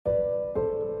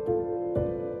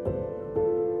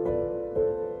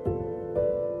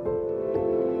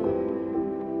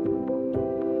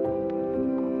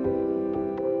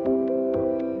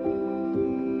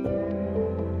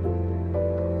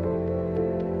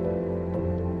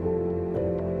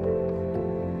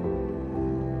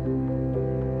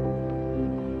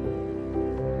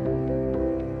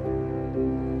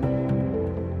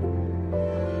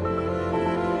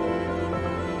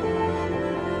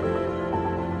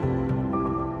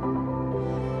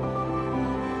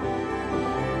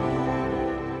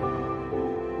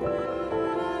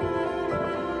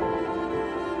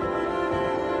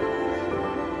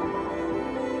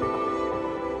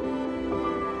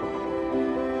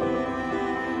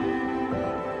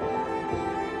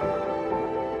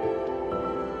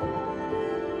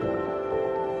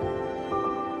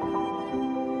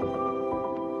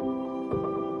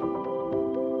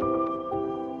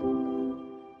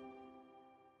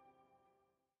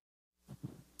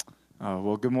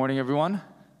Well, good morning, everyone.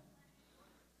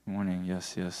 Good morning.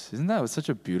 Yes. Isn't that such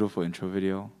a beautiful intro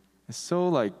video? It's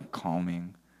so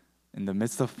calming in the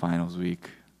midst of finals week.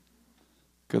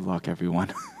 Good luck,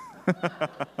 everyone.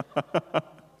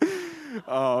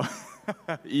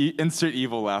 Insert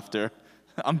evil laughter.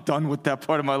 I'm done with that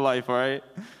part of my life, all right?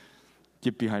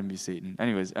 Get behind me, Satan.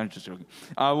 Anyways, I'm just joking.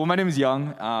 My name is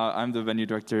Young. I'm the venue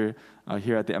director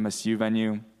here at the MSU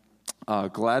venue.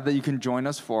 Glad that you can join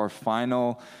us for our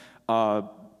final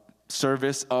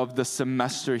service of the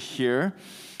semester here.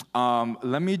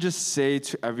 Let me just say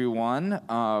to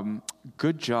everyone,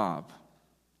 good job.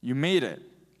 You made it.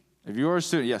 If you are a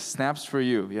student, yes, snaps for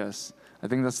you, yes. I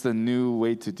think that's the new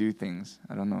way to do things.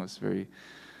 I don't know,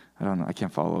 I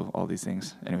can't follow all these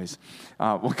things. Anyways,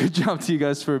 good job to you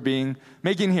guys for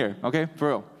making here, okay, for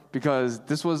real. Because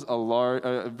this was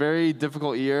a very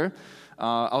difficult year.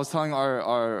 I was telling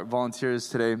our volunteers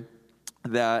today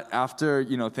that after,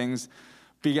 things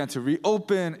began to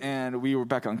reopen and we were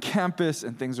back on campus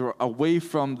and things were away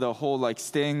from the whole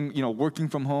staying, working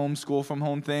from home, school from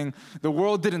home thing, the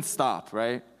world didn't stop,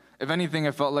 right? If anything,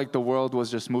 it felt like the world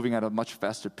was just moving at a much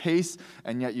faster pace,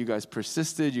 and yet you guys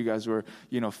persisted. You guys were,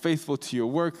 faithful to your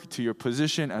work, to your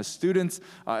position as students,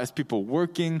 as people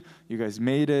working. You guys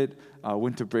made it.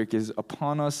 Winter break is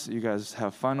upon us. You guys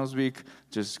have finals week.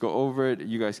 Just go over it.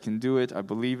 You guys can do it. I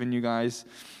believe in you guys.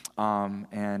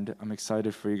 And I'm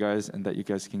excited for you guys and that you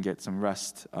guys can get some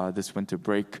rest this winter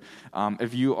break.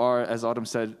 If you are, as Autumn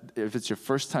said, if it's your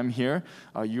first time here,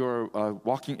 you are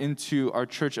walking into our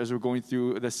church as we're going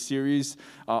through the series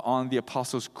on the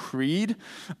Apostles' Creed.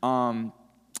 And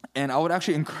I would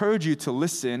actually encourage you to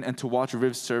listen and to watch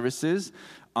Riv services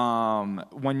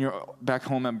when you're back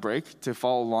home at break to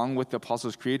follow along with the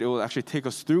Apostles' Creed. It will actually take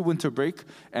us through winter break,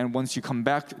 and once you come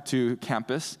back to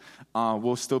campus,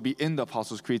 we'll still be in the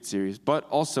Apostles' Creed series. But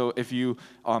also, if you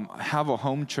have a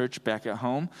home church back at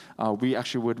home, we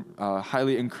actually would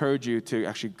highly encourage you to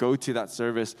actually go to that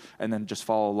service and then just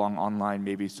follow along online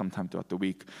maybe sometime throughout the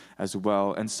week as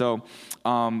well. And so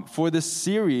for this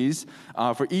series,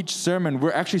 for each sermon,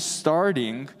 we're actually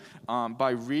starting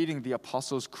by reading the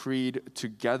Apostles' Creed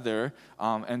together.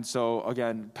 And so,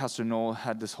 again, Pastor Noel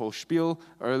had this whole spiel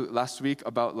last week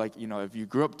about, if you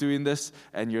grew up doing this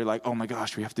and you're like, oh my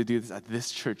gosh, we have to do this at this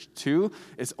church too,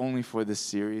 it's only for this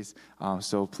series.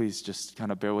 So please just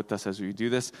kind of bear with us as we do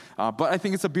this. But I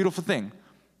think it's a beautiful thing.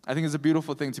 I think it's a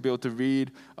beautiful thing to be able to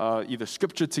read either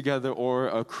scripture together or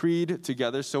a creed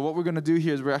together. So what we're going to do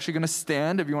here is we're actually going to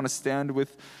stand, if you want to stand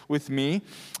with me.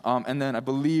 And then I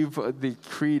believe the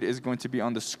creed is going to be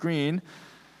on the screen.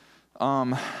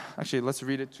 Actually, let's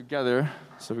read it together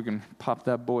so we can pop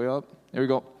that boy up. Here we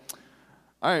go.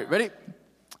 All right, ready?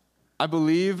 I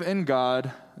believe in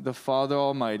God, the Father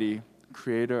Almighty,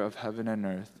 creator of heaven and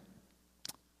earth.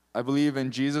 I believe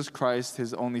in Jesus Christ,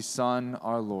 his only Son,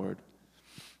 our Lord.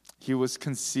 He was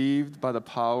conceived by the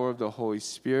power of the Holy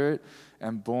Spirit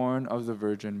and born of the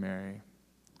Virgin Mary.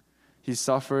 He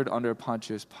suffered under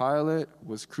Pontius Pilate,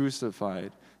 was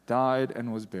crucified, died,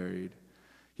 and was buried.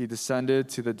 He descended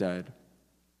to the dead.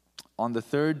 On the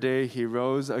third day, he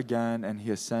rose again, and he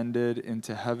ascended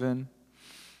into heaven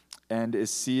and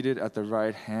is seated at the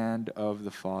right hand of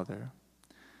the Father.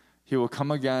 He will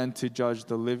come again to judge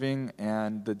the living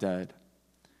and the dead.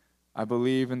 I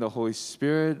believe in the Holy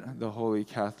Spirit, the Holy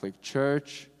Catholic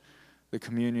Church, the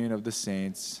communion of the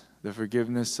saints, the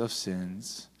forgiveness of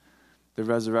sins, the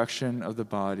resurrection of the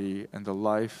body, and the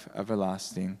life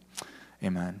everlasting.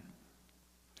 Amen.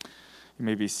 You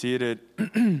may be seated.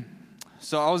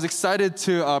 So I was excited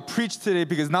to preach today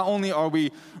because not only are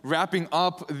we wrapping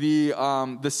up the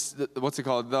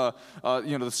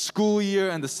school year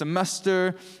and the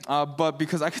semester, but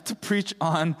because I get to preach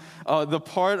on the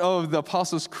part of the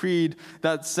Apostles' Creed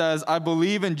that says, I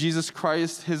believe in Jesus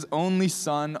Christ, his only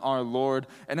Son, our Lord.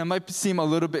 And it might seem a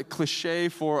little bit cliche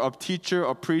for a teacher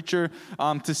or preacher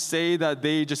to say that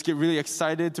they just get really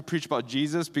excited to preach about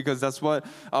Jesus, because that's what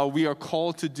we are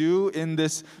called to do in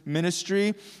this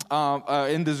ministry,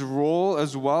 in this role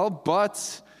as well.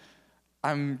 But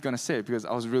I'm going to say it because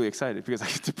I was really excited because I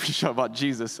get to preach about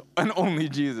Jesus and only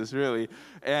Jesus, really.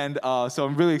 And so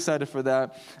I'm really excited for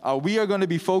that. We are going to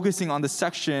be focusing on the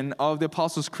section of the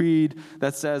Apostles' Creed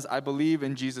that says, I believe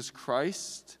in Jesus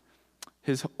Christ,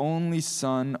 his only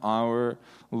Son, our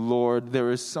Lord.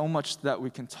 There is so much that we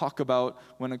can talk about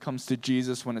when it comes to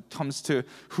Jesus, when it comes to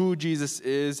who Jesus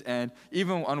is, and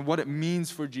even on what it means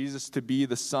for Jesus to be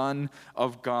the Son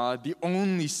of God, the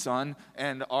only Son,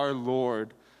 and our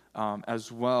Lord.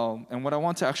 as well. And what I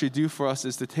want to actually do for us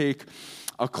is to take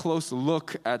a close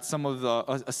look at some of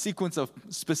a sequence of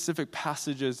specific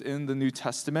passages in the New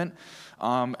Testament.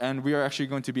 And we are actually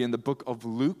going to be in the book of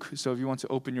Luke. So if you want to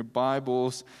open your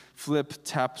Bibles, flip,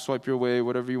 tap, swipe your way,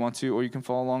 whatever you want to, or you can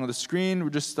follow along on the screen. We're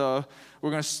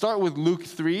going to start with Luke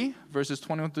 3, verses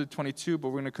 21 to 22, but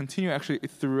we're going to continue actually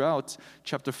throughout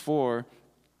chapter 4.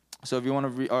 So if you want to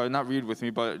read, or not read with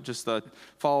me, but just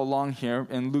follow along here.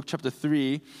 In Luke chapter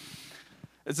 3,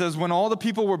 it says, when all the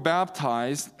people were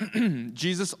baptized,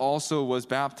 Jesus also was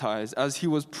baptized. As he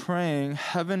was praying,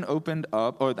 heaven opened,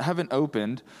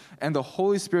 and the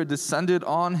Holy Spirit descended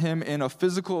on him in a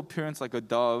physical appearance like a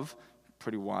dove.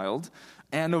 Pretty wild.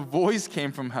 And a voice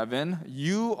came from heaven,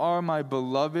 "You are my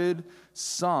beloved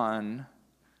Son.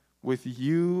 With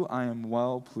you I am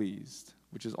well pleased,"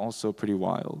 which is also pretty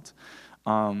wild.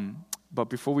 But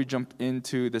before we jump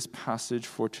into this passage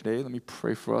for today, let me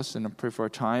pray for us and pray for our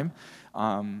time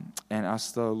and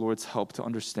ask the Lord's help to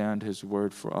understand his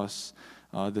word for us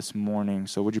this morning.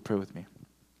 So would you pray with me?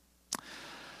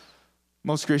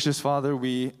 Most gracious Father,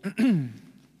 we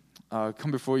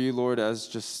come before you, Lord, as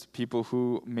just people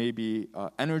who may be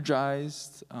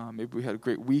energized. Maybe we had a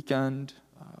great weekend.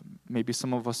 Maybe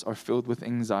some of us are filled with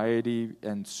anxiety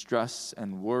and stress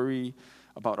and worry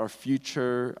about our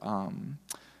future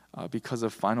because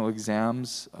of final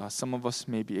exams. Some of us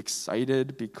may be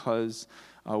excited because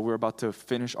we're about to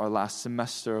finish our last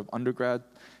semester of undergrad,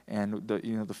 and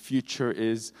the future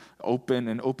is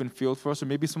an open field for us. Or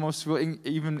maybe some of us feel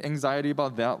even anxiety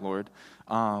about that, Lord,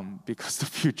 because the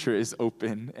future is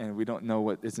open and we don't know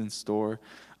what is in store.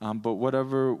 But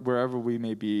wherever we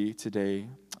may be today,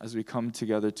 as we come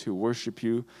together to worship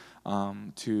you,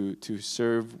 to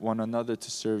serve one another,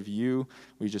 to serve you,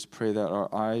 we just pray that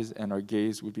our eyes and our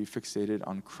gaze would be fixated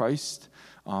on Christ,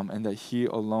 and that he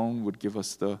alone would give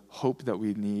us the hope that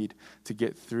we need to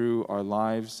get through our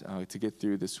lives, to get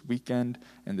through this weekend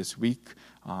and this week.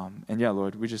 And yeah,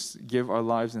 Lord, we just give our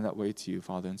lives in that way to you,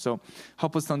 Father. And so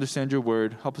help us to understand your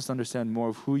word. Help us to understand more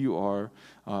of who you are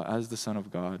as the Son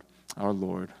of God, our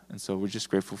Lord. And so we're just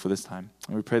grateful for this time.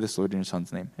 And we pray this, Lord, in your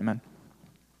Son's name. Amen.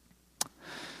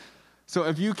 So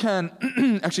if you can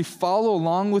actually follow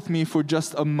along with me for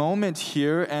just a moment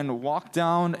here and walk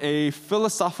down a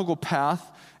philosophical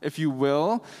path, if you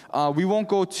will. We won't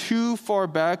go too far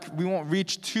back. We won't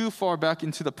reach too far back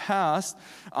into the past.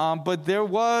 But there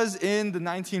was in the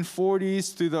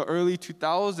 1940s through the early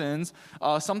 2000s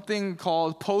something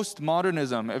called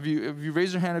postmodernism. If you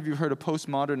raise your hand, have you heard of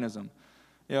postmodernism?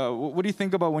 Yeah. What do you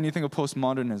think about when you think of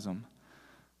postmodernism?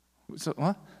 So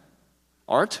what?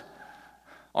 Art?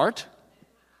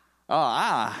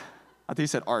 I think you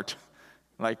said art,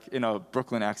 like in a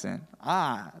Brooklyn accent.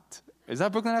 Is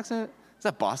that Brooklyn accent? Is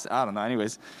that Boston? I don't know.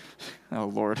 Anyways, oh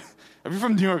Lord, if you're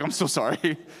from New York, I'm so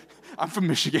sorry. I'm from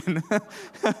Michigan.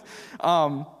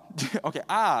 Okay.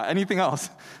 Anything else?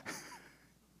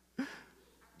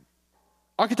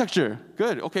 Architecture.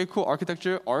 Good. Okay. Cool.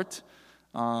 Architecture, art.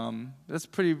 That's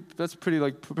pretty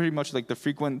much like the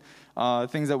frequent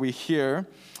things that we hear.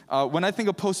 When I think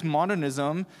of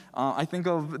postmodernism, I think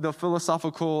of the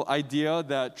philosophical idea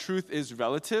that truth is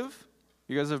relative.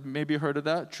 You guys have maybe heard of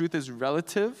that? Truth is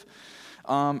relative.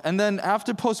 And then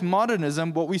after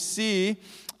postmodernism, what we see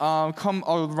come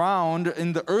around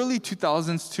in the early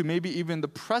 2000s to maybe even the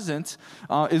present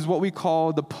is what we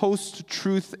call the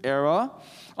post-truth era.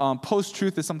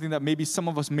 Post-truth is something that maybe some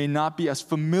of us may not be as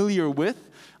familiar with.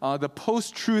 The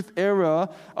post-truth era,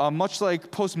 much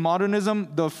like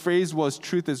postmodernism, the phrase was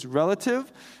truth is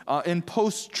relative. In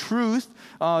post-truth,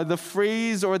 the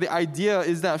phrase or the idea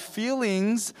is that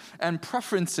feelings and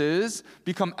preferences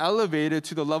become elevated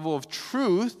to the level of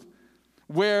truth,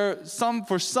 where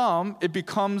for some, it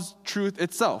becomes truth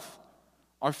itself.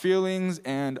 Our feelings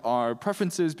and our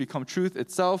preferences become truth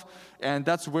itself, and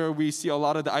that's where we see a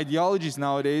lot of the ideologies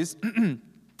nowadays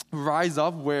rise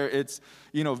up, where it's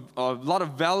a lot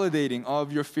of validating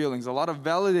of your feelings, a lot of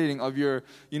validating of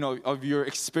your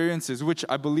experiences, which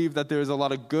I believe that there is a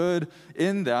lot of good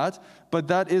in that, but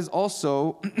that is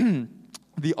also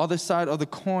the other side of the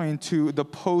coin to the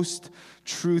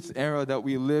post-truth era that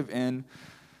we live in.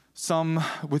 Some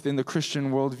within the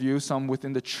Christian worldview, some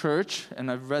within the church,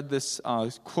 and I've read this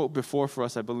quote before for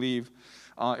us, I believe,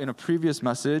 in a previous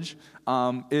message,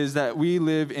 is that we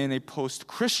live in a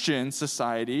post-Christian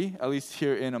society, at least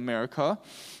here in America.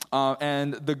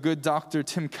 And the good Dr.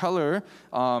 Tim Keller,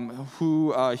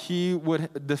 he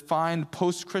would define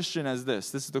post-Christian as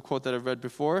this. This is the quote that I've read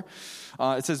before.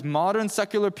 It says, modern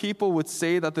secular people would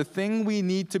say that the thing we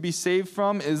need to be saved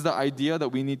from is the idea that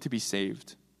we need to be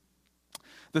saved.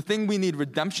 The thing we need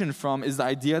redemption from is the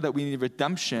idea that we need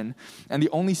redemption, and the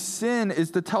only sin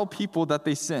is to tell people that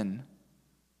they sin.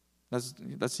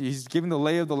 He's giving the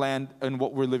lay of the land and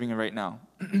what we're living in right now.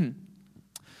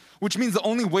 Which means the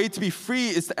only way to be free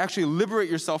is to actually liberate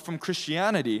yourself from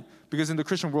Christianity. Because in the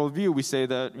Christian worldview, we say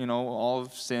that, all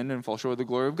have sinned and fall short of the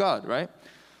glory of God, right?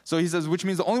 So he says, which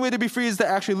means the only way to be free is to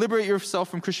actually liberate yourself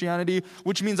from Christianity,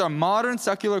 which means our modern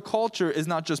secular culture is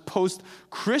not just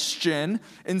post-Christian.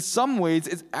 In some ways,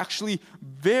 it's actually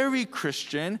very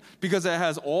Christian because it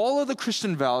has all of the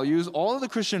Christian values, all of the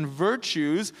Christian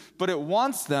virtues, but it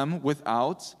wants them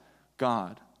without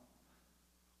God.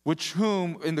 Which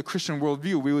whom, in the Christian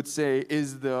worldview, we would say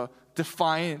is the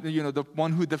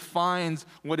one who defines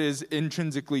what is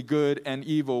intrinsically good and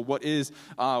evil, what is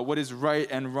right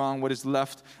and wrong, what is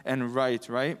left and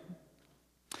right?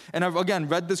 And I've, again,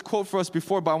 read this quote for us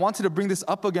before, but I wanted to bring this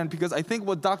up again because I think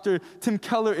what Dr. Tim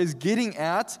Keller is getting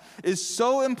at is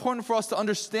so important for us to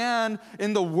understand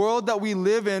in the world that we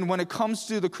live in when it comes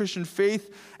to the Christian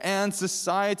faith and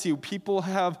society. People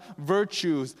have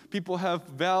virtues, people have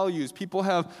values, people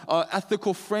have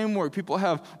ethical framework, people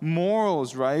have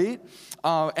morals, right?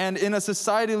 And in a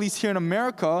society, at least here in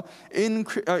America,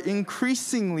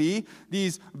 increasingly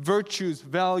these virtues,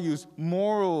 values,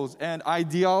 morals, and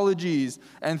ideologies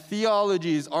and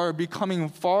theologies are becoming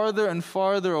farther and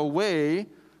farther away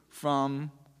from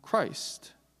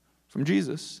Christ, from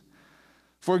Jesus.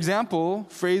 For example,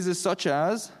 phrases such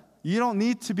as, "You don't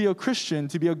need to be a Christian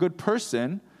to be a good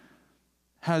person,"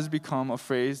 has become a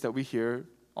phrase that we hear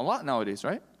a lot nowadays,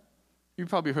 right? You've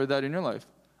probably heard that in your life.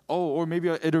 Oh, or maybe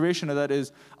an iteration of that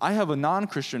is, "I have a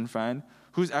non-Christian friend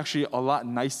who's actually a lot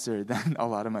nicer than a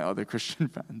lot of my other Christian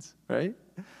friends," right?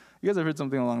 You guys have heard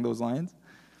something along those lines?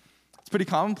 It's pretty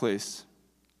commonplace.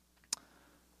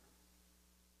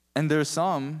 And there's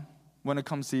some, when it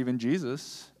comes to even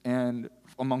Jesus, and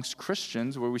amongst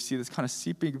Christians, where we see this kind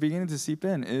of beginning to seep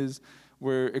in, is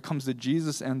where it comes to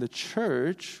Jesus and the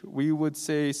church.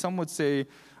 Some would say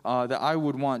that I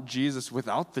would want Jesus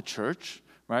without the church,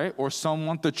 right? Or some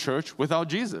want the church without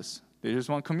Jesus. They just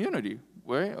want community,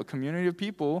 right? A community of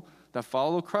people that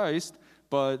follow Christ,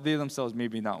 but they themselves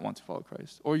maybe not want to follow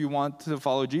Christ. Or you want to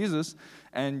follow Jesus,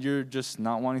 and you're just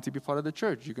not wanting to be part of the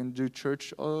church. You can do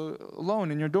church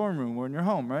alone in your dorm room or in your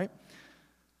home, right?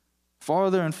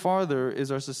 Farther and farther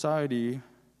is our society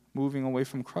moving away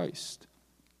from Christ.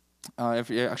 If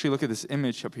you actually look at this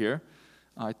image up here,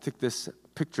 I took this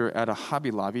picture at a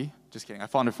Hobby Lobby. Just kidding. I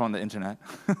found it from the internet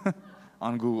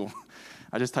on Google.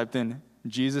 I just typed in,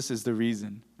 "Jesus is the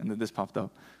reason," and then this popped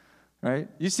up, right?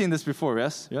 You've seen this before,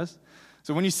 yes?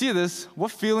 So when you see this,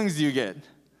 what feelings do you get?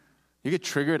 You get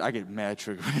triggered? I get mad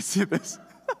triggered when I see this.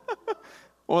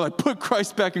 Or like, put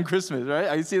Christ back in Christmas, right?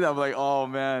 I see that, I'm like, oh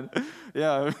man.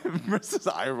 Yeah, versus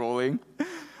eye rolling.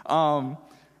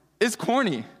 It's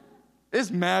corny.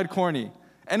 It's mad corny.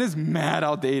 And it's mad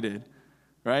outdated,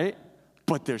 right?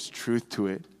 But there's truth to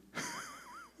it.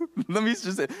 Let me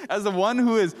just say, as the one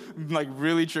who is like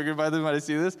really triggered by this when I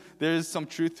see this, there is some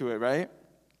truth to it, right?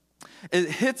 It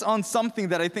hits on something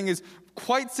that I think is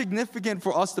quite significant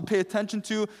for us to pay attention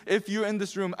to if you're in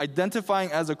this room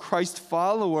identifying as a Christ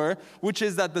follower, which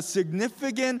is that the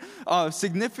significance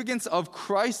of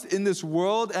Christ in this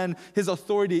world and his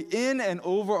authority in and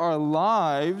over our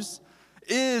lives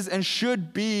is and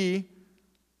should be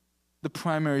the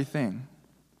primary thing.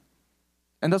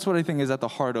 And that's what I think is at the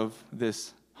heart of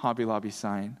this Hobby Lobby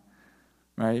sign,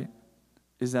 right?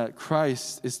 Is that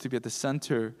Christ is to be at the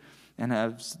center and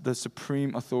has the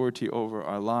supreme authority over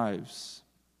our lives.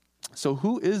 So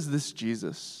who is this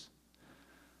Jesus?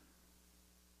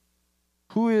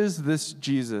 Who is this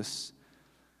Jesus?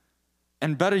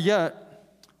 And better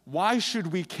yet, why should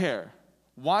we care?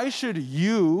 Why should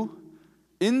you,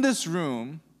 in this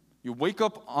room, you wake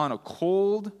up on a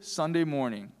cold Sunday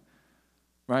morning,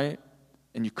 right?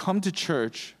 And you come to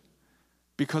church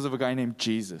because of a guy named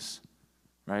Jesus,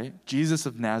 right? Jesus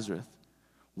of Nazareth.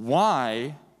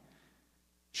 Why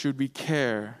should we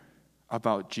care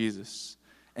about Jesus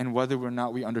and whether or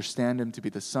not we understand him to be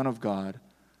the Son of God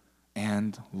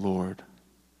and Lord,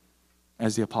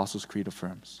 as the Apostles' Creed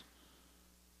affirms?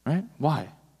 Right?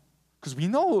 Why? Because we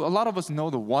know, a lot of us know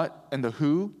the what and the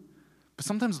who, but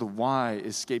sometimes the why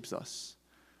escapes us.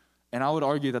 And I would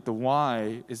argue that the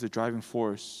why is the driving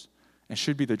force and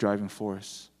should be the driving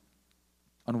force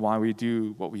on why we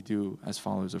do what we do as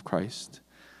followers of Christ.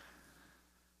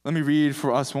 Let me read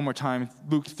for us one more time,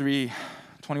 Luke 3:25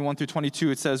 21 through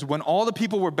 22, it says, when all the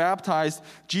people were baptized,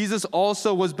 Jesus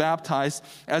also was baptized.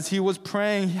 As he was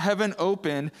praying, heaven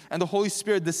opened, and the Holy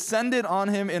Spirit descended on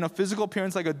him in a physical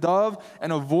appearance like a dove,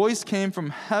 and a voice came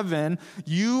from heaven,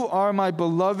 "You are my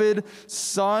beloved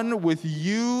Son, with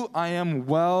you I am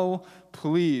well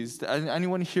pleased."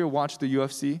 Anyone here watch the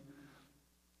UFC?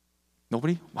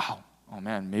 Nobody? Wow. Oh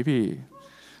man, maybe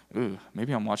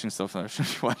I'm watching stuff that I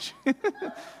shouldn't be watching.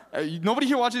 Nobody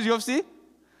here watches UFC?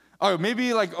 Or maybe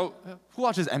who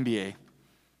watches NBA?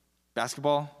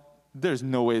 Basketball? There's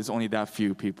no way it's only that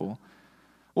few people.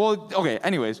 Well, okay,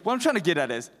 anyways, what I'm trying to get at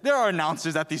is, there are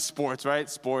announcers at these sports, right?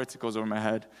 Sports, it goes over my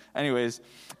head. Anyways,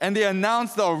 and they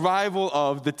announce the arrival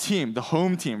of the team, the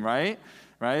home team, right?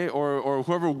 Right? Or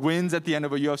whoever wins at the end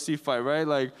of a UFC fight,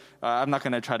 right? I'm not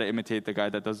going to try to imitate the guy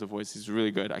that does the voice. He's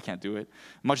really good. I can't do it.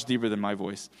 Much deeper than my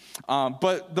voice.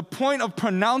 But the point of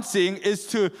pronouncing is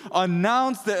to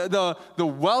announce the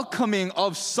welcoming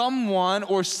of someone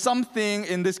or something,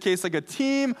 in this case, like a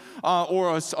team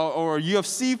or a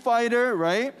UFC fighter,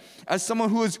 right? As someone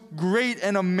who is great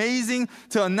and amazing,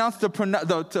 to announce to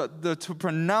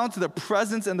pronounce the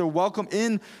presence and the welcome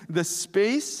in the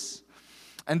space.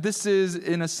 And this is,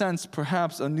 in a sense,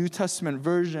 perhaps a New Testament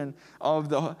version of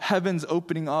the heavens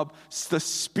opening up, the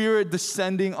Spirit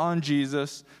descending on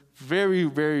Jesus, very,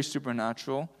 very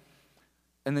supernatural.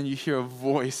 And then you hear a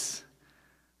voice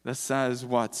that says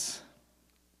what?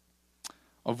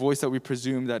 A voice that we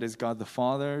presume that is God the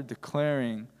Father,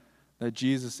 declaring that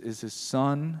Jesus is his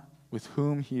Son, with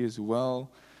whom he is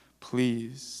well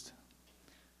pleased.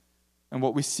 And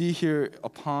what we see here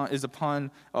upon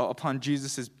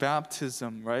Jesus'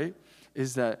 baptism, right,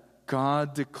 is that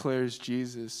God declares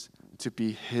Jesus to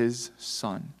be his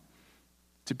Son,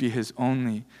 to be his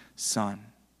only Son.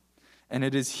 And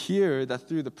it is here that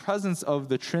through the presence of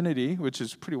the Trinity, which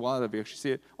is pretty wild if you actually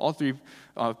see it, all three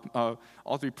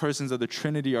persons of the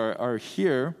Trinity are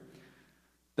here,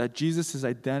 that Jesus'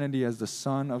 identity as the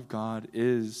Son of God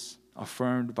is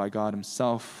affirmed by God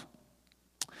himself.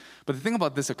 But the thing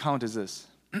about this account is this.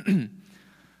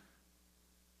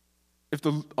 If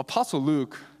the Apostle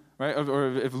Luke, right,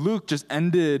 or if Luke just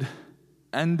ended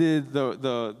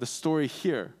the story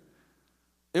here,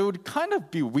 it would kind of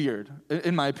be weird,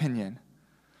 in my opinion.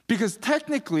 Because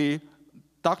technically,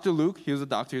 Dr. Luke, he was a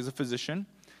doctor, he was a physician.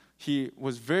 He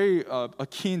was very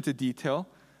keen to detail.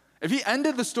 If he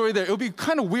ended the story there, it would be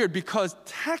kind of weird because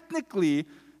technically,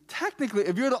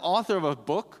 if you're the author of a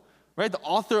book, right, the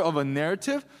author of a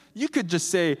narrative, you could just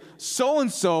say,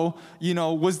 so-and-so,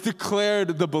 was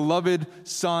declared the beloved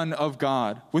Son of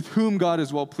God, with whom God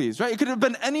is well pleased, right? It could have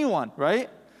been anyone, right?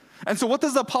 And so what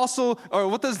does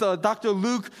the Dr.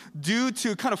 Luke do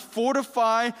to kind of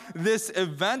fortify this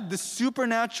event, this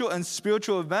supernatural and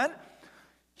spiritual event?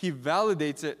 He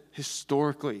validates it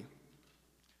historically.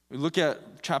 We look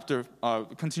at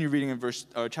continue reading in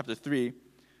chapter 3.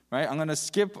 Right? I'm going to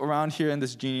skip around here in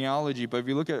this genealogy, but if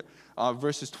you look at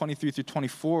verses 23 through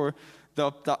 24,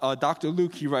 Dr.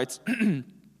 Luke, he writes,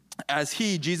 as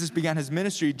Jesus began his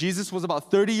ministry, Jesus was about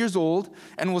 30 years old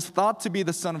and was thought to be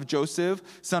the son of Joseph,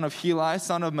 son of Heli,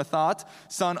 son of Mathat,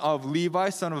 son of Levi,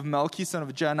 son of Melchi, son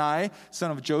of Jannai, son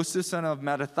of Joseph, son of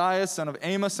Mattathias, son of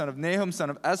Amos, son of Nahum,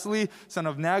 son of Esli, son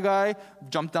of Nagai.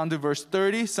 Jump down to verse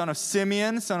 30, son of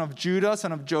Simeon, son of Judah,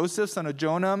 son of Joseph, son of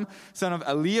Jonam, son of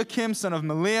Eliakim, son of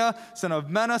Meliah, son of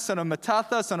Menah, son of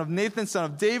Mattatha, son of Nathan, son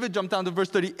of David. Jump down to verse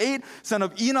 38, son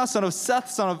of Enos, son of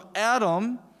Seth, son of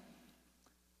Adam.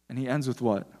 And he ends with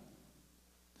what?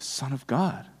 The Son of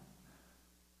God.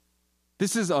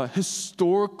 This is a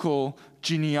historical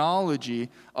genealogy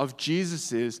of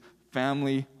Jesus'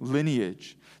 family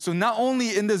lineage. So not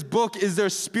only in this book is there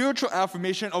spiritual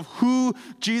affirmation of who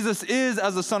Jesus is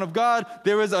as the Son of God,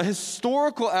 there is a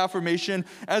historical affirmation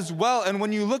as well. And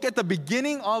when you look at the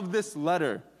beginning of this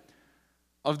letter,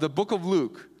 of the book of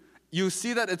Luke, you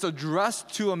see that it's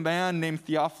addressed to a man named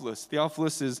Theophilus.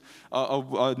 Theophilus is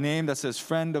a name that says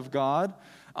friend of God.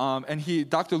 And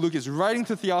Dr. Luke is writing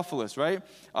to Theophilus, right?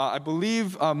 I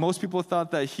believe most people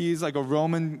thought that he's like a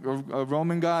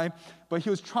Roman guy. But he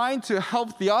was trying to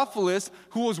help Theophilus,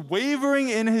 who was wavering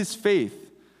in his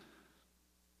faith.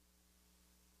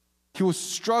 He was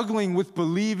struggling with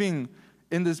believing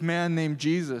in this man named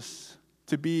Jesus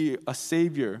to be a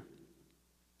savior.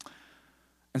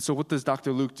 And so what does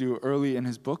Dr. Luke do early in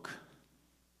his book?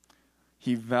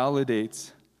 He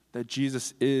validates that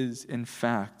Jesus is, in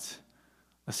fact,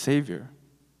 a savior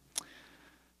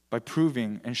by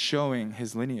proving and showing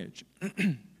his lineage.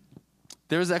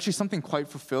 There is actually something quite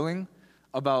fulfilling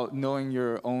about knowing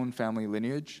your own family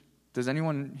lineage. Does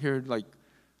anyone here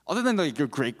Other than like your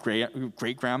great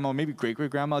grandma, maybe great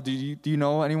grandma, do you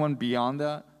know anyone beyond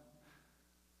that?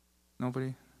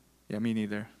 Nobody? Yeah, me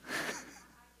neither.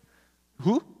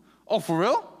 Who? Oh, for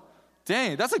real?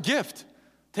 Dang, that's a gift.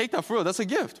 Take that for real. That's a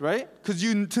gift, right? Because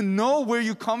to know where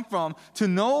you come from, to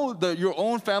know your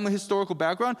own family historical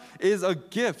background is a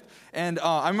gift. And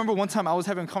I remember one time I was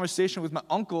having a conversation with my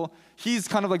uncle. He's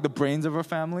kind of like the brains of our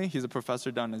family. He's a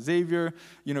professor down at Xavier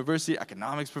University,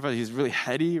 economics professor. He's really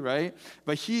heady, right?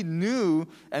 But he knew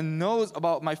and knows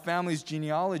about my family's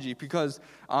genealogy because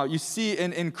you see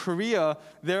in Korea,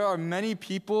 there are many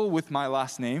people with my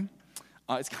last name.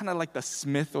 It's kind of like the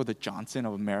Smith or the Johnson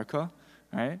of America,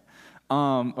 right?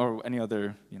 Or any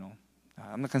other,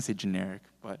 I'm not going to say generic,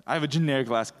 but I have a generic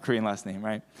Korean last name,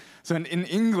 right? So in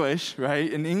English,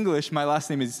 right? In English, my last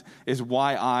name is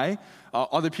Y-I.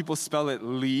 Other people spell it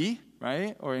Lee,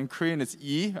 right? Or in Korean, it's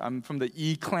E. I'm from the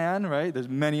E clan, right? There's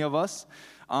many of us.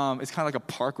 It's kind of like a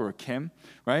Park or a Kim,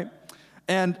 right?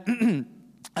 And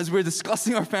as we're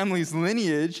discussing our family's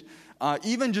lineage,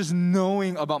 even just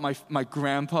knowing about my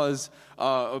grandpa's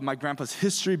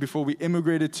history before we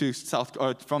immigrated to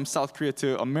from South Korea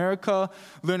to America,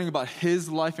 learning about his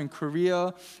life in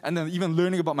Korea, and then even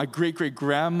learning about my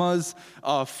great-great-grandma's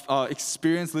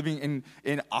experience living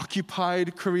in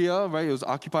occupied Korea, right? It was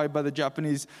occupied by the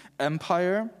Japanese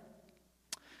Empire.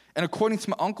 And according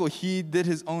to my uncle, he did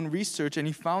his own research, and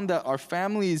he found that our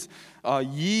family's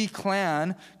Yi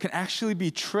clan can actually be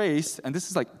traced, and this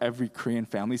is like every Korean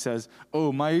family says,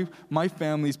 oh, my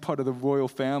family's part of the royal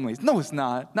families. No, it's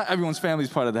not. Not everyone's family is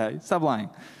part of that. Stop lying.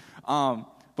 But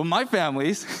my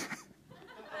family's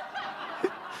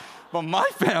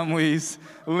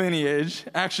lineage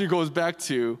actually goes back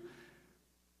to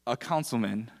a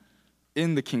councilman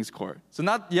in the king's court. So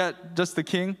not yet just the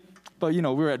king, but, we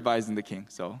were advising the king,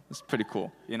 so it's pretty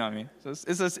cool. You know what I mean? So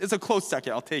it's a close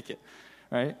second. I'll take it,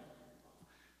 right?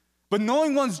 But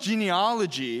knowing one's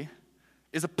genealogy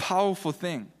is a powerful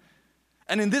thing.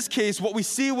 And in this case, what we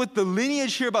see with the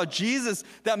lineage here about Jesus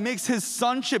that makes his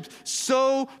sonship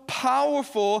so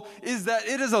powerful is that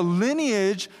it is a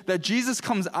lineage that Jesus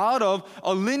comes out of,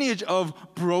 a lineage of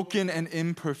broken and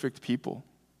imperfect people.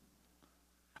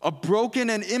 A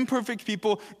broken and imperfect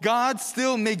people, God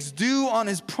still makes do on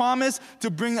his promise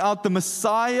to bring out the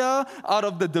Messiah out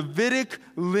of the Davidic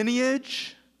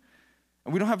lineage.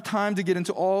 And we don't have time to get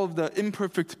into all of the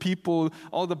imperfect people,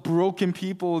 all the broken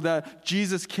people that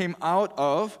Jesus came out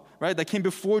of, right? That came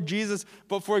before Jesus.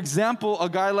 But for example,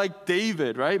 a guy like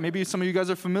David, right? Maybe some of you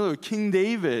guys are familiar with King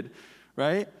David,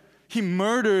 right? He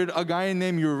murdered a guy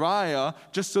named Uriah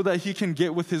just so that he can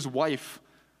get with his wife.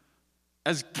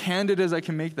 As candid as I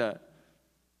can make that.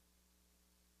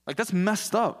 Like, that's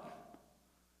messed up.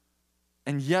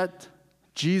 And yet,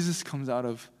 Jesus comes out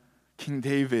of King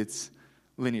David's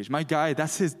lineage. My guy,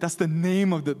 that's the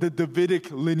name of the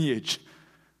Davidic lineage,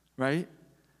 right?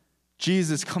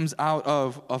 Jesus comes out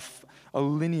of a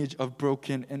lineage of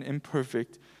broken and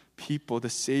imperfect people.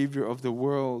 The Savior of the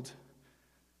world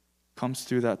comes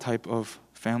through that type of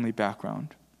family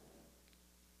background.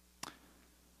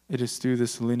 It is through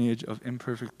this lineage of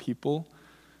imperfect people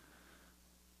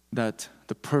that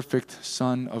the perfect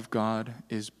Son of God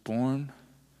is born,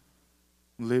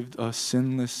 lived a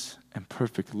sinless and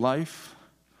perfect life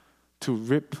to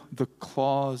rip the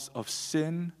claws of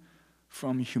sin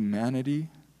from humanity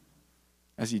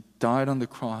as he died on the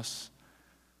cross,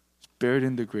 was buried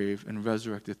in the grave, and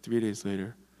resurrected 3 days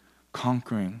later,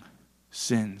 conquering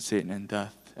sin, Satan, and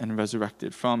death, and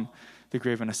resurrected from the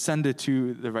grave and ascended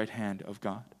to the right hand of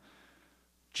God.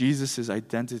 Jesus'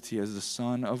 identity as the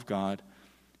Son of God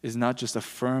is not just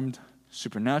affirmed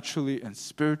supernaturally and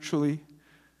spiritually,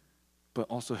 but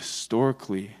also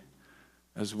historically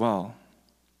as well.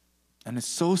 And it's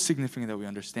so significant that we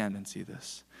understand and see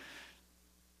this.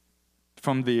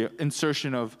 From the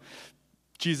insertion of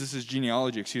Jesus'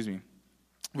 genealogy,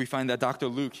 we find that Dr.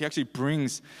 Luke, he actually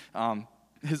brings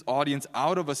his audience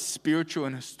out of a spiritual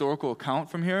and historical account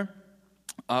from here,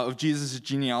 of Jesus'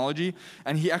 genealogy,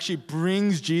 and he actually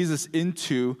brings Jesus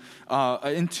into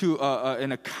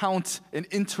an account, an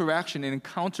interaction, an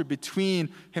encounter between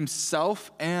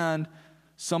himself and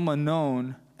someone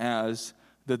known as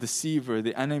the deceiver,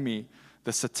 the enemy,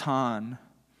 the Satan,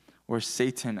 or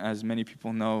Satan, as many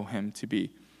people know him to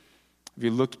be. If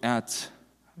you look at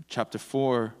chapter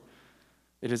 4,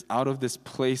 it is out of this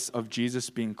place of Jesus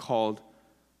being called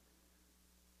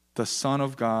the Son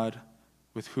of God,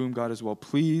 with whom God is well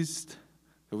pleased,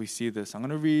 that we see this. I'm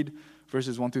going to read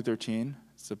verses 1 through 13.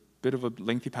 It's a bit of a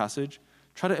lengthy passage.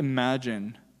 Try to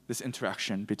imagine this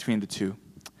interaction between the two.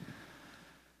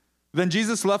 Then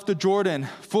Jesus left the Jordan,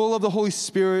 full of the Holy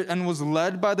Spirit, and was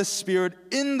led by the Spirit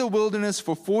in the wilderness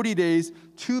for 40 days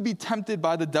to be tempted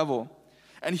by the devil.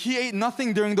 And he ate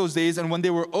nothing during those days, and when they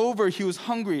were over, he was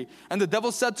hungry. And the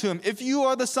devil said to him, "If you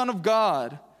are the Son of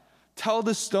God, tell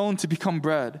this stone to become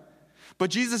bread." But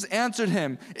Jesus answered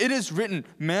him, "It is written,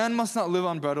 man must not live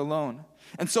on bread alone."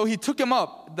 And so he took him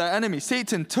up, the enemy,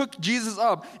 Satan, took Jesus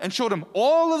up and showed him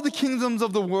all of the kingdoms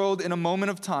of the world in a moment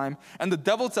of time. And the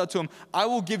devil said to him, "I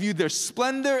will give you their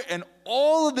splendor and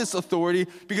all of this authority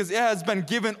because it has been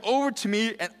given over to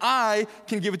me and I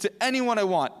can give it to anyone I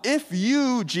want. If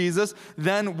you, Jesus,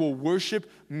 then will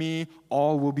worship me,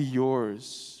 all will be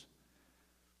yours."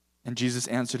 And Jesus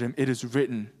answered him, "It is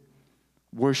written,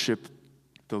 worship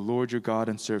the Lord your God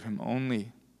and serve him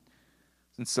only."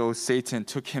 And so Satan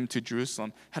took him to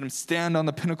Jerusalem, had him stand on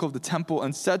the pinnacle of the temple,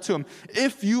 and said to him,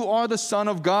 "If you are the Son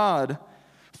of God,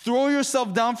 throw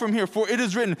yourself down from here, for it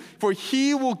is written, for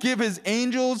he will give his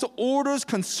angels orders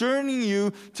concerning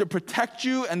you to protect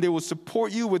you, and they will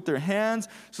support you with their hands,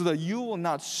 so that you will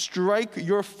not strike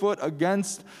your foot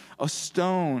against a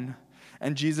stone."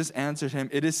 And Jesus answered him,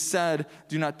 "It is said,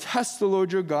 do not test the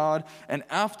Lord your God." And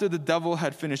after the devil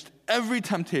had finished every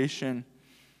temptation,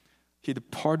 he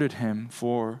departed him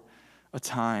for a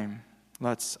time.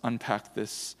 Let's unpack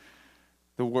this.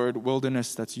 The word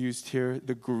wilderness that's used here, in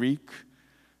the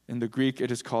Greek it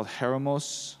is called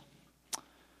heremos. It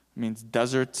means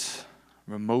desert,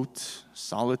 remote,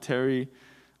 solitary,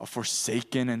 a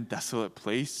forsaken and desolate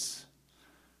place.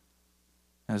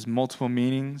 It has multiple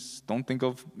meanings. Don't think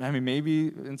of, maybe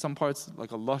in some parts like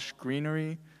a lush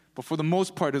greenery, but for the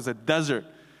most part it's a desert,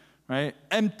 right?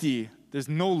 Empty. There's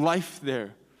no life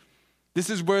there. This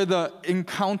is where the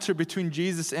encounter between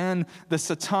Jesus and the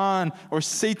Satan or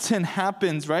Satan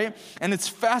happens, right? And it's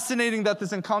fascinating that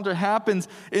this encounter happens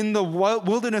in the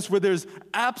wilderness where there's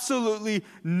absolutely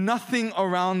nothing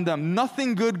around them,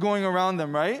 nothing good going around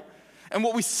them, right? And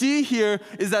what we see here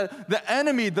is that the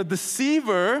enemy, the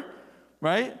deceiver,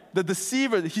 right? The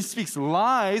deceiver, he speaks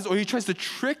lies or he tries to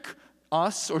trick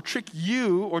us or trick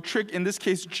you or trick, in this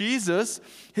case, Jesus.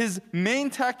 His main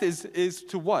tactic is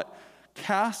to what?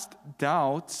 Cast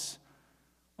doubts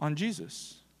on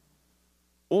Jesus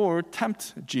or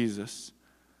tempt Jesus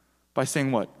by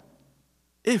saying what?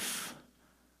 If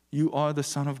you are the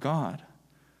Son of God.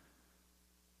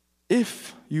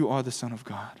 If you are the Son of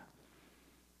God.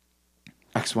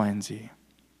 X, Y, and Z.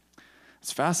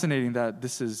 It's fascinating that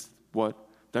this is what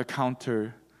the account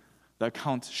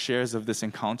shares of this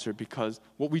encounter, because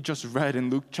what we just read in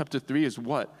Luke chapter 3 is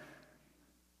what?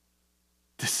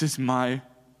 This is my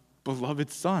beloved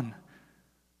Son,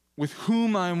 with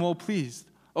whom I am well pleased.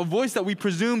 A voice that we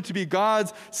presume to be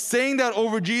God's saying that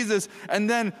over Jesus, and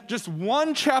then just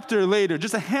one chapter later,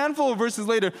 just a handful of verses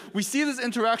later, we see this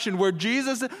interaction where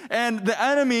Jesus and the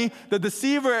enemy, the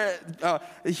deceiver,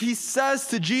 he says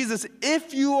to Jesus,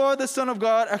 "If you are the Son of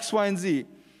God, X, Y, and Z."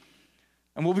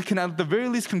 And what we can at the very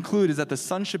least conclude is that the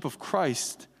sonship of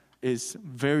Christ is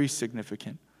very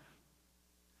significant.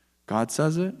 God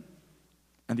says it,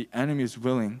 and the enemy is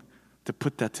willing to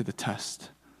put that to the test.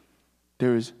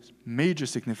 There is major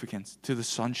significance to the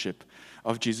sonship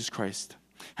of Jesus Christ.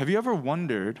 Have you ever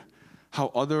wondered how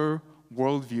other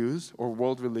worldviews or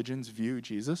world religions view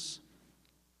Jesus?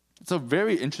 It's a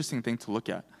very interesting thing to look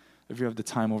at if you have the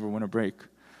time over winter break.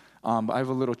 I have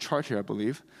a little chart here, I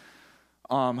believe.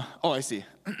 I see.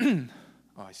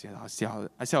 I see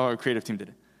how our creative team did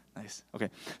it. Nice. Okay.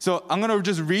 So I'm going to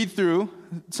just read through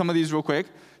some of these real quick.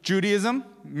 Judaism,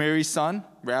 Mary's son,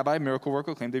 rabbi, miracle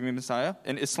worker, claimed to be Messiah.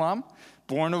 In Islam,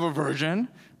 born of a virgin,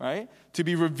 right? To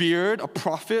be revered, a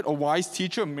prophet, a wise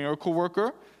teacher, a miracle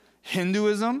worker.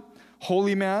 Hinduism,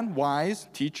 holy man, wise,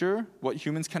 teacher, what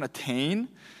humans can attain.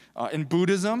 In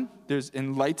Buddhism, there's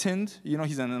enlightened,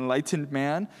 he's an enlightened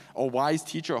man, a wise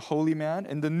teacher, a holy man.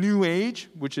 In the New Age,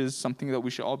 which is something that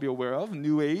we should all be aware of,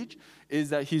 New Age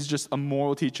is that he's just a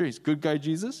moral teacher. He's good guy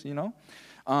Jesus,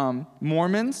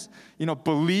 Mormons,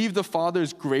 believe the Father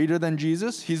is greater than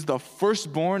Jesus. He's the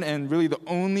firstborn and really the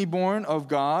only born of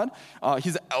God.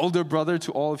 He's an elder brother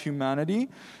to all of humanity.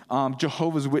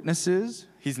 Jehovah's Witnesses,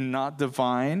 he's not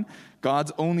divine.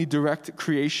 God's only direct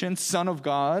creation, Son of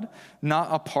God, not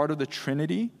a part of the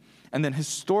Trinity. And then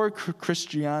historic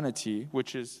Christianity,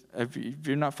 which is, if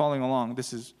you're not following along,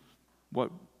 this is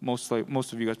what most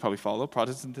of you guys probably follow.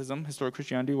 Protestantism, historic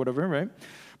Christianity, whatever, right?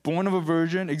 Born of a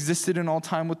virgin, existed in all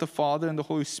time with the Father and the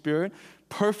Holy Spirit,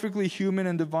 perfectly human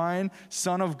and divine,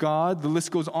 Son of God. The list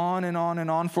goes on and on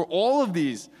and on. For all of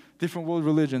these different world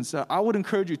religions, I would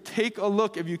encourage you, take a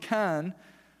look if you can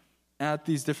at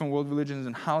these different world religions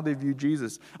and how they view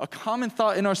Jesus. A common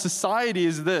thought in our society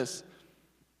is this: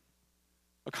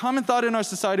 A common thought in our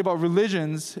society about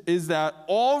religions is that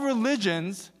all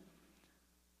religions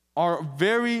are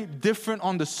very different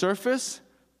on the surface,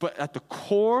 but at the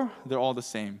core, they're all the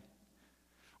same.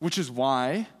 Which is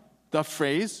why the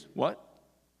phrase, what?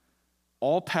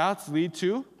 All paths lead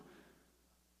to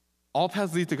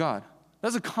God.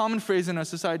 That's a common phrase in our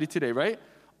society today, right?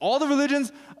 All the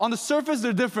religions, on the surface,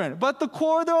 they're different, but at the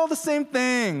core, they're all the same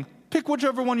thing. Pick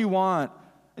whichever one you want,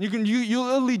 and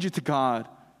it'll lead you to God,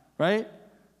 right?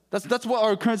 That's what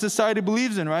our current society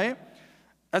believes in, right?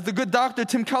 As the good doctor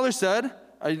Tim Keller said,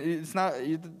 you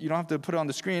don't have to put it on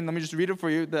the screen. Let me just read it for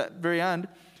you at the very end.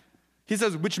 He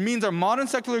says, which means our modern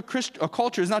secular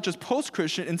culture is not just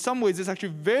post-Christian. In some ways, it's actually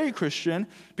very Christian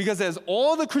because it has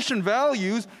all the Christian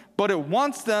values, but it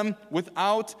wants them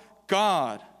without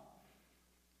God.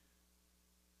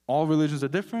 All religions are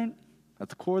different. At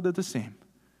the core, they're the same.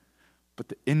 But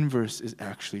the inverse is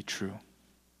actually true.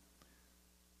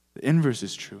 The inverse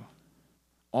is true.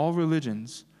 All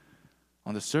religions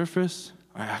on the surface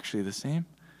are actually the same.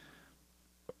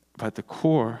 But at the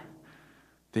core,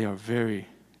 they are very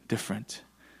different.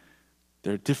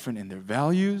 They're different in their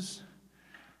values.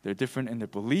 They're different in their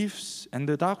beliefs and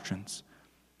their doctrines.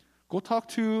 Go talk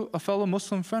to a fellow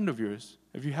Muslim friend of yours,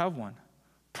 if you have one,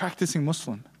 practicing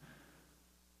Muslim.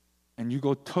 And you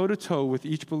go toe-to-toe with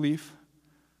each belief,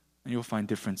 and you'll find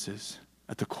differences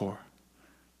at the core.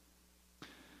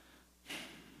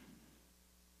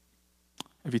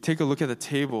 If you take a look at the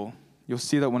table, you'll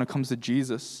see that when it comes to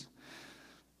Jesus,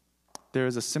 there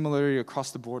is a similarity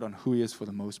across the board on who he is for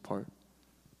the most part.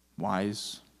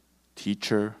 Wise,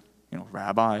 teacher,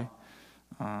 rabbi.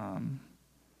 I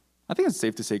think it's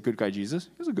safe to say good guy Jesus.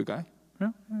 He was a good guy.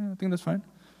 Yeah, I think that's fine.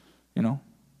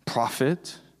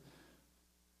 Prophet.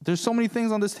 There's so many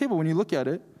things on this table. When you look at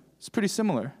it, it's pretty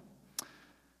similar.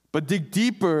 But dig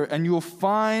deeper and you will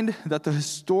find that the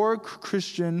historic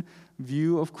Christian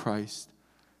view of Christ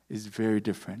is very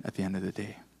different at the end of the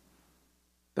day.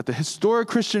 That the historic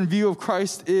Christian view of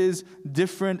Christ is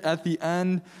different at the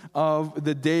end of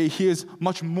the day. He is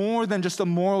much more than just a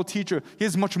moral teacher. He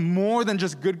is much more than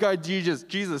just good guy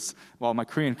Jesus. Well, my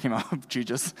Korean came out of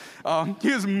Jesus. He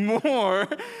is more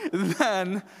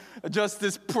than just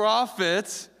this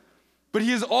prophet, but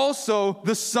he is also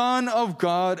the Son of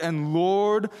God and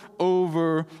Lord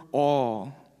over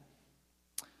all.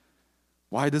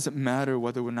 Why does it matter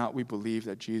whether or not we believe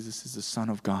that Jesus is the Son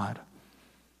of God?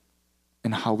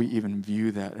 And how we even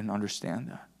view that and understand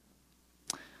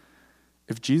that.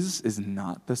 If Jesus is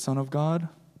not the Son of God,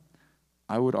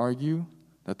 I would argue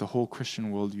that the whole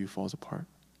Christian worldview falls apart.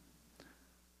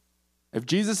 If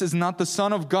Jesus is not the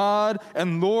Son of God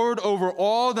and Lord over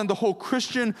all, then the whole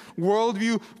Christian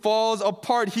worldview falls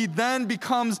apart. He then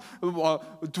becomes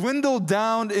dwindled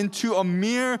down into a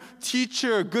mere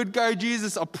teacher, good guy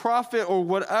Jesus, a prophet or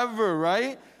whatever,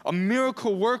 right? A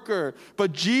miracle worker.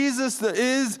 But Jesus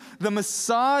is the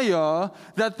Messiah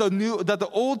that the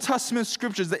Old Testament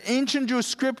scriptures, the ancient Jewish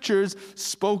scriptures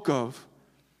spoke of.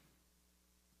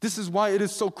 This is why it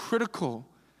is so critical.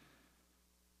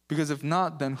 Because if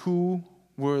not, then who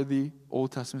were the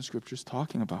Old Testament scriptures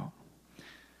talking about?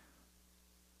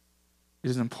 It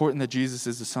is important that Jesus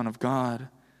is the Son of God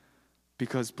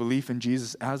because belief in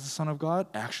Jesus as the Son of God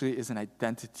actually is an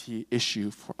identity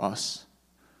issue for us.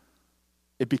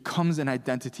 It becomes an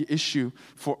identity issue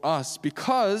for us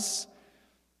because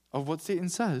of what Satan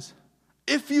says.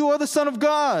 If you are the Son of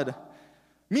God,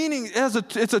 meaning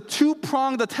it's a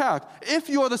two-pronged attack. If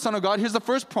you are the Son of God, here's the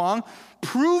first prong,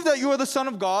 prove that you are the Son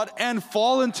of God and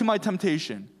fall into my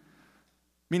temptation.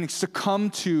 Meaning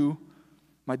succumb to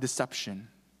my deception.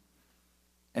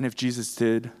 And if Jesus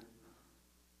did,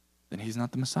 then he's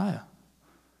not the Messiah.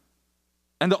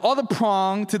 And the other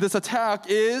prong to this attack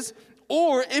is,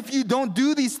 or if you don't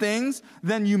do these things,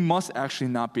 then you must actually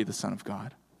not be the Son of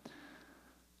God.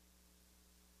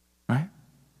 Right?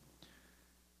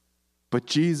 But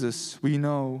Jesus, we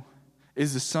know,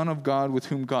 is the Son of God with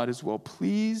whom God is well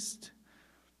pleased,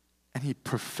 and he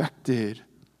perfected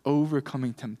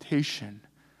overcoming temptation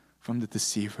from the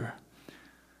deceiver.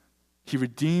 He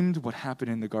redeemed what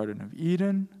happened in the Garden of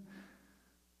Eden,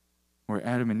 where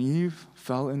Adam and Eve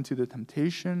fell into the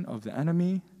temptation of the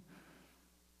enemy.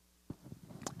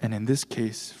 And in this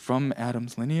case, from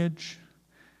Adam's lineage,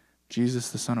 Jesus,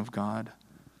 the Son of God,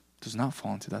 does not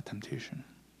fall into that temptation.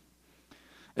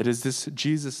 It is this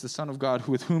Jesus, the Son of God,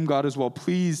 with whom God is well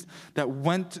pleased, that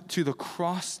went to the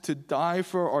cross to die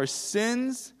for our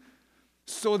sins,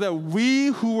 so that we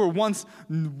who were once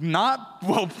not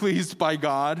well pleased by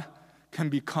God can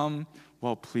become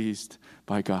well pleased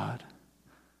by God.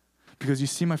 Because you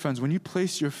see, my friends, when you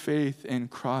place your faith in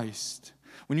Christ,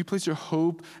 when you place your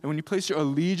hope and when you place your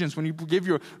allegiance, when you give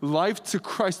your life to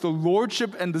Christ, the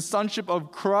lordship and the sonship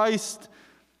of Christ,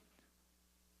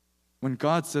 when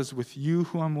God says, with you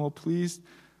who I'm well pleased,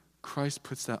 Christ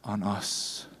puts that on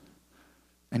us.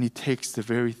 And he takes the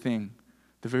very thing,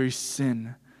 the very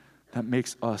sin that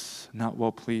makes us not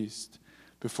well pleased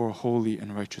before a holy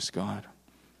and righteous God.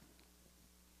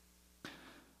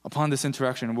 Upon this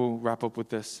interaction, and we'll wrap up with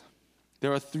this,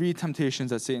 there are 3 temptations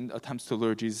that Satan attempts to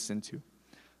lure Jesus into.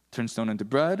 Turn stone into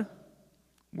bread,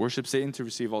 worship Satan to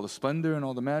receive all the splendor and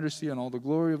all the majesty and all the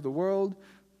glory of the world,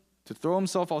 to throw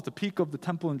himself off the peak of the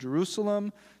temple in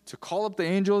Jerusalem, to call up the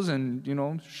angels and,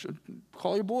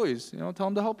 call your boys, tell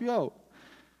them to help you out.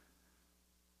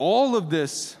 All of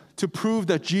this to prove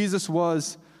that Jesus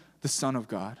was the Son of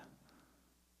God.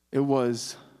 It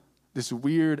was this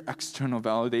weird external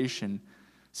validation.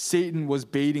 Satan was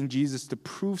baiting Jesus to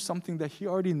prove something that he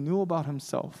already knew about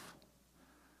himself.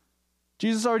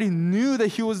 Jesus already knew that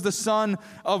he was the Son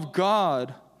of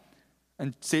God,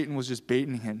 and Satan was just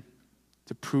baiting him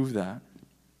to prove that.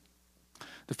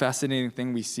 The fascinating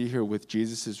thing we see here with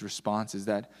Jesus' response is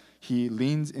that he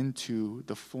leans into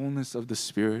the fullness of the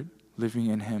Spirit living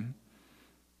in him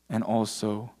and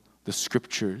also the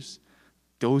Scriptures.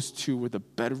 Those two were the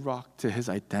bedrock to his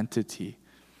identity.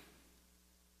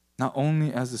 Not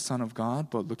only as the Son of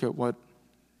God, but look at what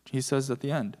he says at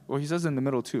the end. Well, he says in the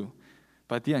middle too.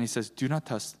 But at the end, he says, do not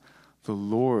test the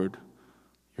Lord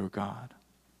your God.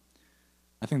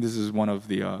 I think this is one of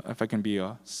the, if I can be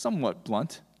somewhat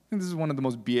blunt, I think this is one of the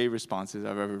most BA responses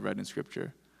I've ever read in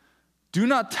Scripture. Do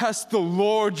not test the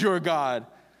Lord your God.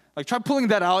 Like, try pulling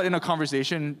that out in a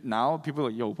conversation now. People are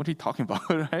like, yo, what are you talking about,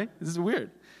 right? This is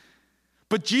weird.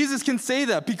 But Jesus can say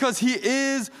that because he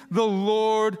is the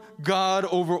Lord God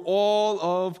over all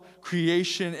of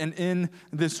creation and in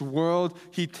this world.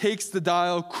 He takes the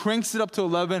dial, cranks it up to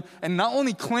 11, and not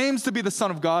only claims to be the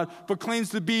Son of God, but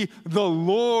claims to be the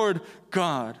Lord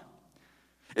God.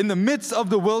 In the midst of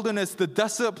the wilderness, the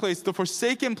desolate place, the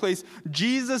forsaken place,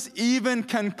 Jesus even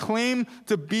can claim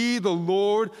to be the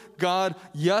Lord God.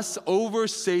 Yes, over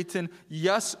Satan.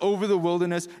 Yes, over the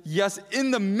wilderness. Yes,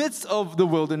 in the midst of the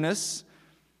wilderness.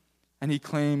 And he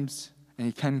claims, and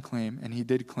he can claim, and he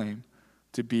did claim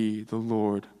to be the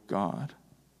Lord God.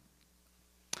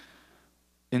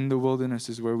 In the wilderness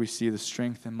is where we see the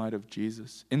strength and might of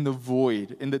Jesus. In the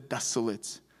void, in the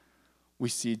desolate, we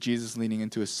see Jesus leaning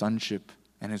into his sonship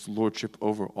and his lordship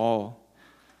over all.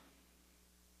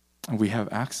 And we have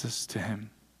access to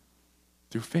him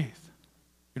through faith.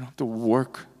 You don't have to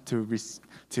work to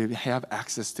have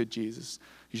access to Jesus.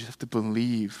 You just have to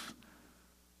believe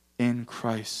in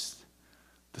Christ,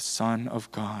 the Son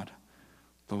of God,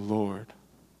 the Lord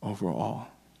over all.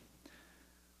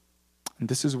 And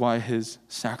this is why his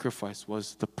sacrifice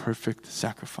was the perfect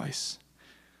sacrifice,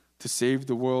 to save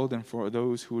the world and for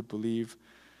those who would believe.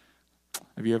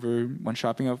 Have you ever went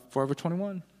shopping at Forever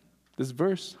 21? This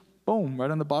verse, boom, right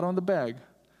on the bottom of the bag.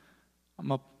 I'm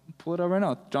going to pull it out right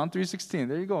now. John 3:16,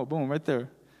 there you go, boom, right there.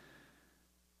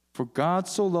 For God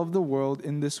so loved the world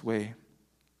in this way,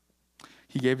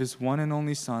 he gave his one and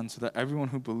only Son so that everyone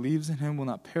who believes in him will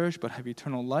not perish but have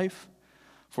eternal life.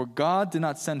 For God did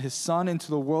not send his Son into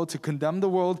the world to condemn the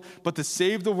world, but to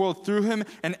save the world through him.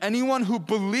 And anyone who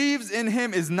believes in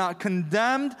him is not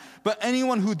condemned, but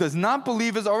anyone who does not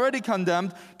believe is already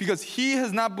condemned because he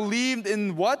has not believed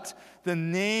in what? The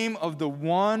name of the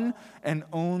one and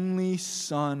only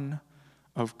Son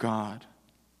of God.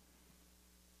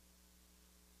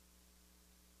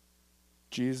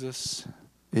 Jesus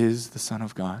is the Son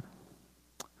of God.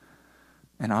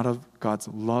 And out of God's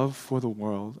love for the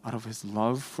world, out of his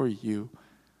love for you,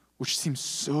 which seems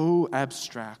so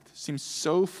abstract, seems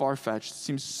so far-fetched,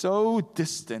 seems so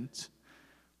distant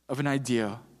of an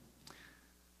idea,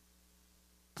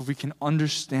 but we can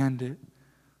understand it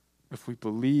if we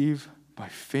believe by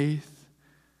faith,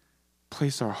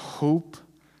 place our hope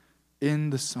in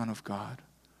the Son of God,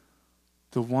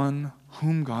 the one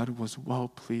whom God was well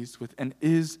pleased with and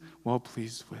is well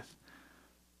pleased with.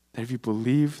 That if you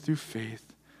believe through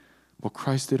faith what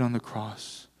Christ did on the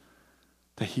cross,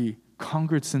 that he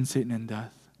conquered sin, Satan, and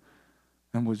death,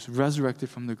 and was resurrected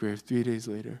from the grave 3 days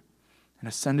later and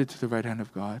ascended to the right hand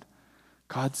of God,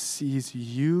 God sees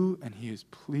you and he is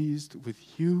pleased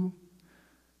with you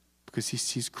because he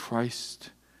sees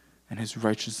Christ and his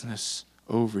righteousness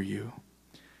over you.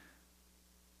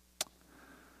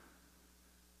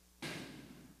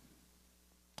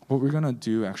 What we're going to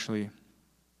do actually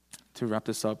to wrap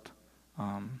this up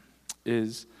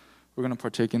is we're going to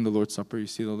partake in the Lord's Supper. You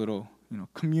see the little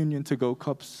communion to-go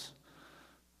cups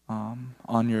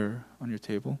on your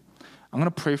table. I'm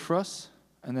going to pray for us,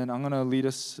 and then I'm going to lead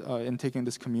us in taking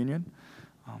this communion.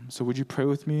 So would you pray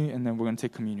with me, and then we're going to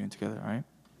take communion together, all right?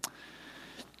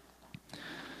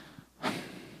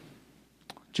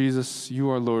 Jesus, you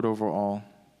are Lord over all.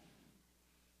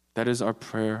 That is our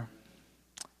prayer.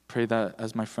 Pray that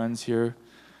as my friends here,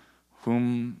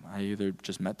 whom I either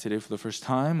just met today for the first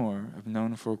time or have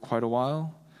known for quite a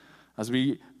while, as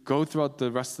we go throughout the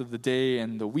rest of the day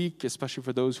and the week, especially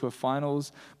for those who have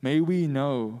finals, may we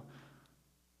know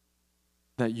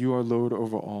that you are Lord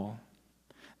over all.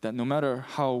 That no matter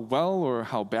how well or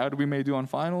how bad we may do on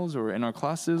finals or in our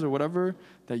classes or whatever,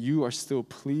 that you are still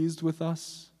pleased with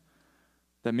us.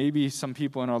 That maybe some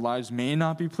people in our lives may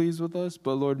not be pleased with us,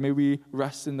 but Lord, may we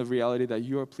rest in the reality that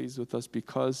you are pleased with us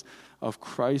because of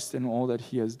Christ and all that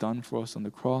he has done for us on the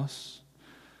cross.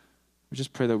 We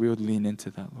just pray that we would lean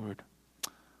into that, Lord.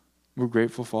 We're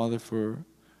grateful, Father, for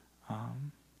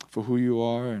who you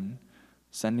are and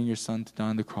sending your Son to die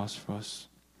on the cross for us.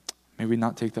 May we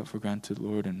not take that for granted,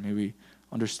 Lord, and may we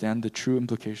understand the true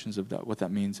implications of that, what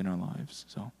that means in our lives.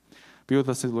 So be with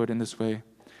us, Lord, in this way.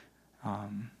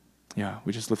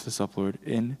 We just lift this up, Lord,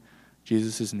 in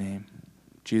Jesus' name.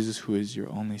 Jesus, who is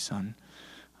your only Son,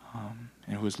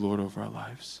 and who is Lord over our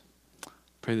lives.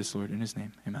 Pray this, Lord, in his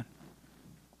name. Amen.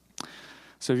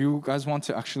 So if you guys want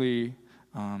to actually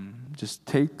just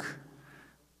take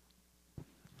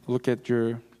a look at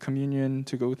your communion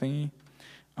to-go thingy,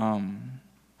 I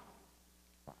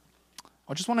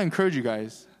just want to encourage you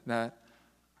guys that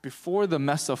before the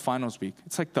mess of finals week,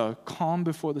 it's like the calm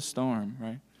before the storm,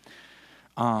 right?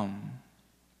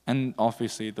 And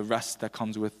obviously the rest that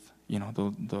comes with,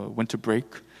 the winter break.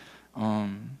 I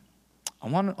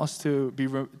want us to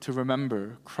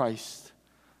remember Christ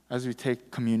as we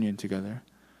take communion together.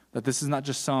 That this is not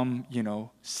just some,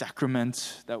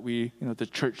 sacrament that the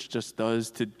church just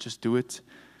does to just do it,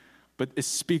 but it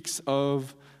speaks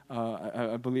of,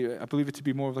 I believe it to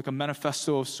be more of like a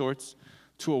manifesto of sorts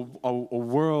to a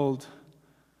world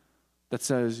that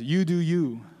says, you do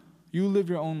you live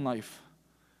your own life.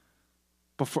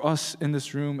 But for us in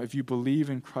this room, if you believe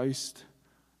in Christ,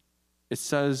 it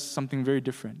says something very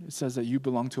different. It says that you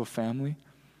belong to a family.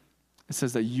 It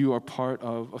says that you are part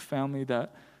of a family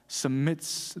that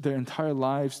submits their entire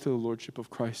lives to the lordship of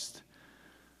Christ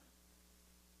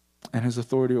and his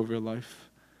authority over your life.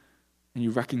 And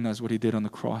you recognize what he did on the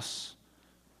cross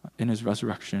in his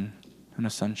resurrection and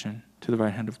ascension to the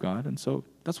right hand of God. And so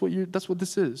that's what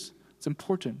this is. It's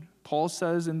important. Paul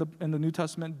says in the New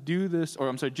Testament,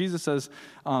 Jesus says,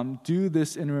 do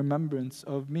this in remembrance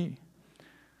of me.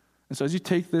 And so as you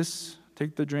take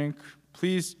the drink,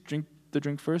 please drink the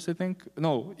drink first, I think.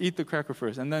 No, eat the cracker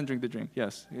first and then drink the drink.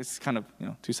 Yes, it's kind of,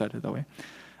 two-sided that way.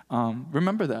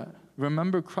 Remember that.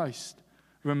 Remember Christ.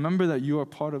 Remember that you are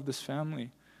part of this family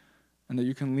and that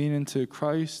you can lean into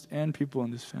Christ and people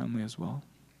in this family as well.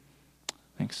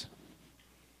 Thanks.